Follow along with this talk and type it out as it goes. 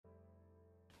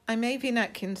I'm Aiveen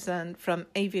Atkinson from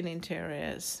Aiveen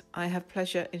Interiors. I have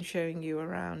pleasure in showing you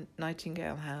around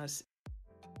Nightingale House.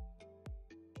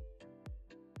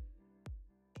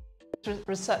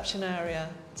 Reception area,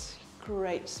 it's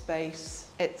great space.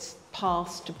 It's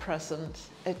past to present.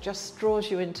 It just draws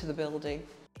you into the building.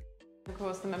 Of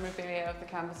course, the memorabilia of the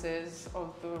canvases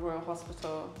of the Royal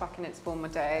Hospital back in its former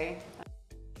day.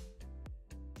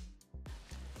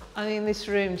 I mean, this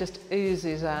room just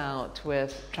oozes out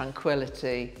with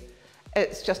tranquility.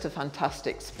 It's just a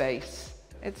fantastic space.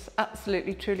 It's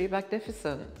absolutely, truly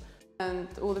magnificent. And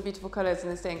all the beautiful colours in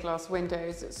the stained glass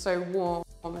windows, it's so warm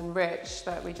and rich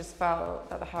that we just felt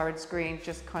that the Harrods screen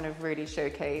just kind of really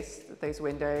showcased those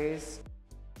windows.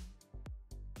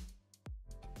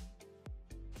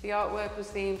 The artwork was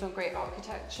themed on great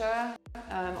architecture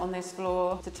on this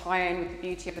floor to tie in with the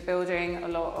beauty of the building. A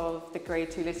lot of the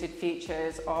Grade 2 listed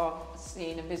features are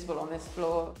seen and visible on this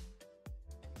floor.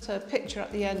 So a picture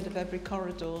at the end of every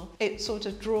corridor. It sort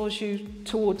of draws you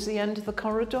towards the end of the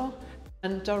corridor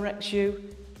and directs you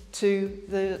to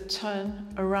the turn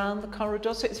around the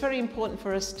corridor. So it's very important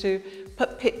for us to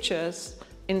put pictures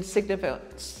in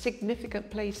significant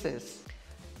places.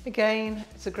 Again,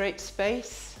 it's a great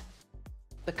space.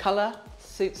 The colour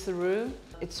suits the room.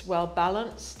 It's well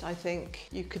balanced. I think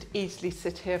you could easily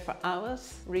sit here for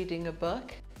hours reading a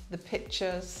book. The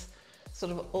pictures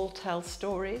sort of all tell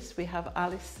stories. We have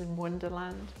Alice in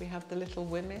Wonderland. We have the Little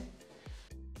Women.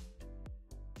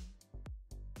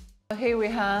 Here we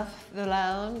have the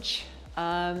lounge.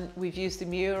 We've used the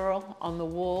mural on the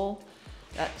wall.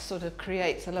 That sort of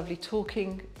creates a lovely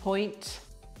talking point.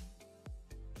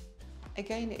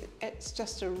 Again, it's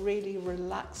just a really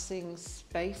relaxing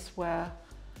space where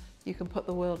you can put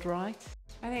the world right.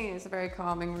 I think it's a very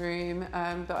calming room,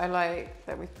 but I like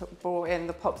that we've brought in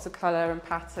the pops of colour and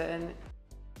pattern.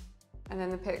 And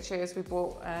then the pictures, we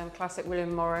brought classic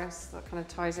William Morris, that kind of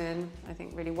ties in, I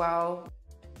think, really well.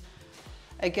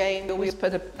 Again, we always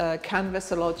put a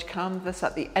canvas, a large canvas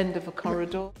at the end of a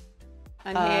corridor.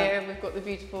 And here we've got the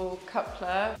beautiful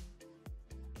cupler.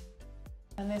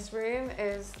 And this room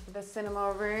is the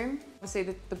cinema room.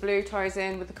 Obviously the blue ties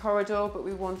in with the corridor, but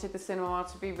we wanted the cinema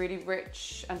to be really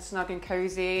rich and snug and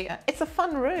cosy. It's a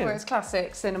fun room. Well, it's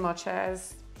classic cinema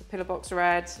chairs, the pillar box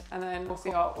red, and then the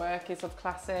artwork is of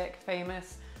classic,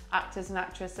 famous actors and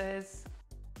actresses.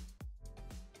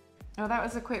 Well, that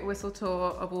was a quick whistle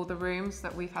tour of all the rooms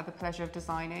that we've had the pleasure of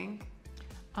designing.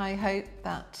 I hope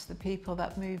that the people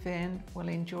that move in will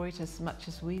enjoy it as much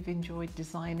as we've enjoyed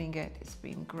designing it. It's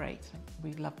been great.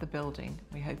 We love the building.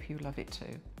 We hope you love it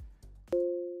too.